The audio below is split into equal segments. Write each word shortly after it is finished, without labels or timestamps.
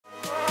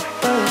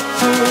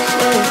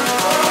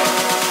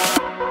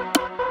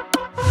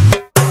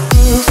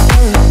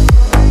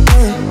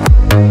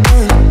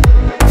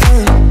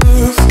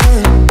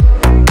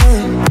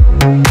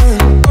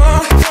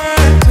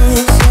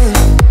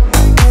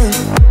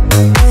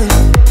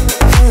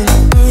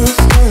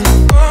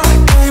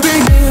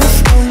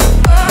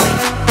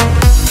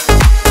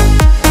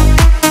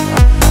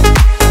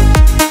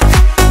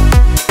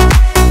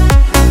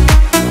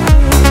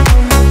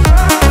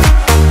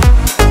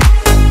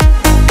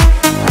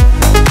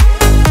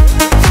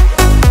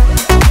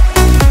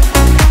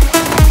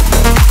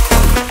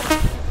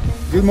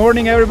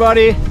morning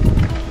everybody,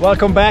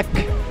 welcome back.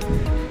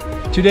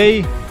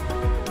 Today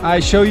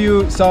I show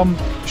you some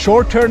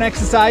short turn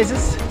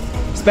exercises,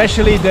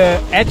 especially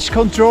the edge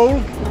control,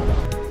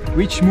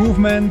 which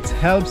movement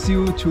helps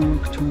you to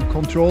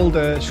control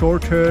the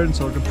short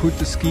turns or to put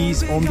the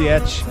skis on the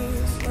edge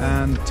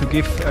and to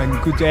give a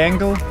good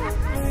angle.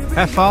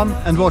 Have fun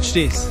and watch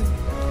this.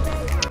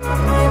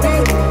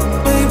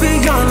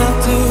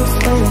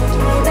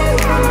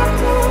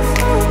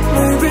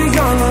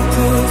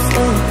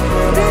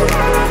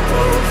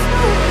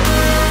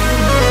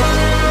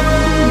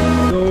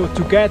 So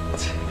to get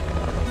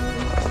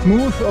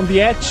smooth on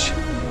the edge,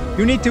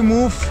 you need to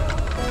move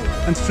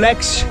and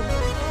flex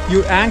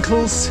your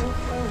ankles,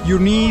 your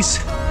knees,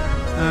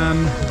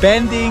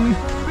 bending,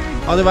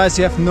 otherwise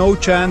you have no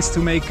chance to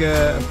make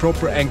a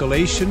proper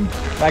angulation.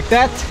 Like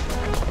that,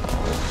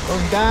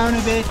 going down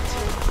a bit,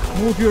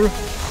 move your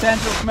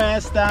center of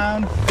mass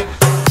down.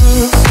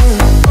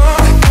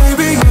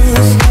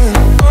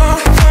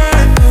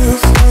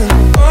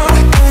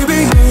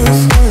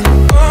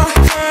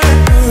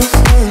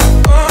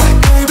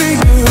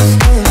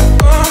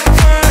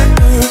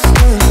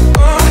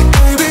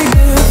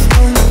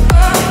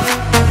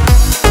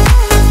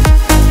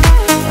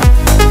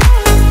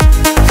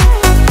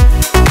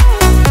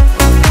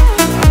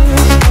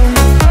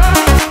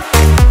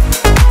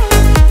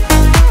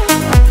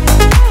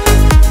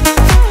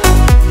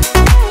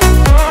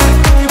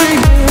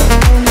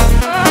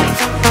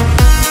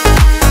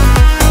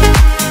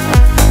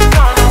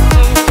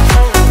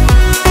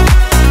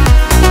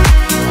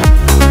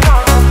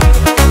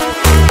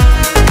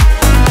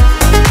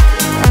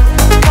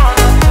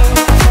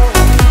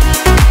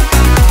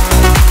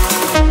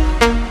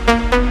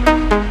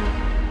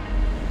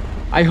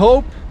 I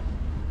hope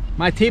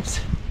my tips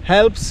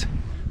helps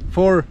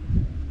for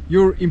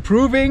your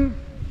improving.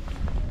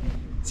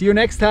 See you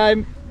next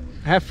time.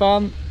 Have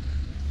fun.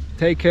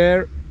 Take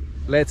care.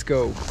 Let's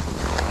go.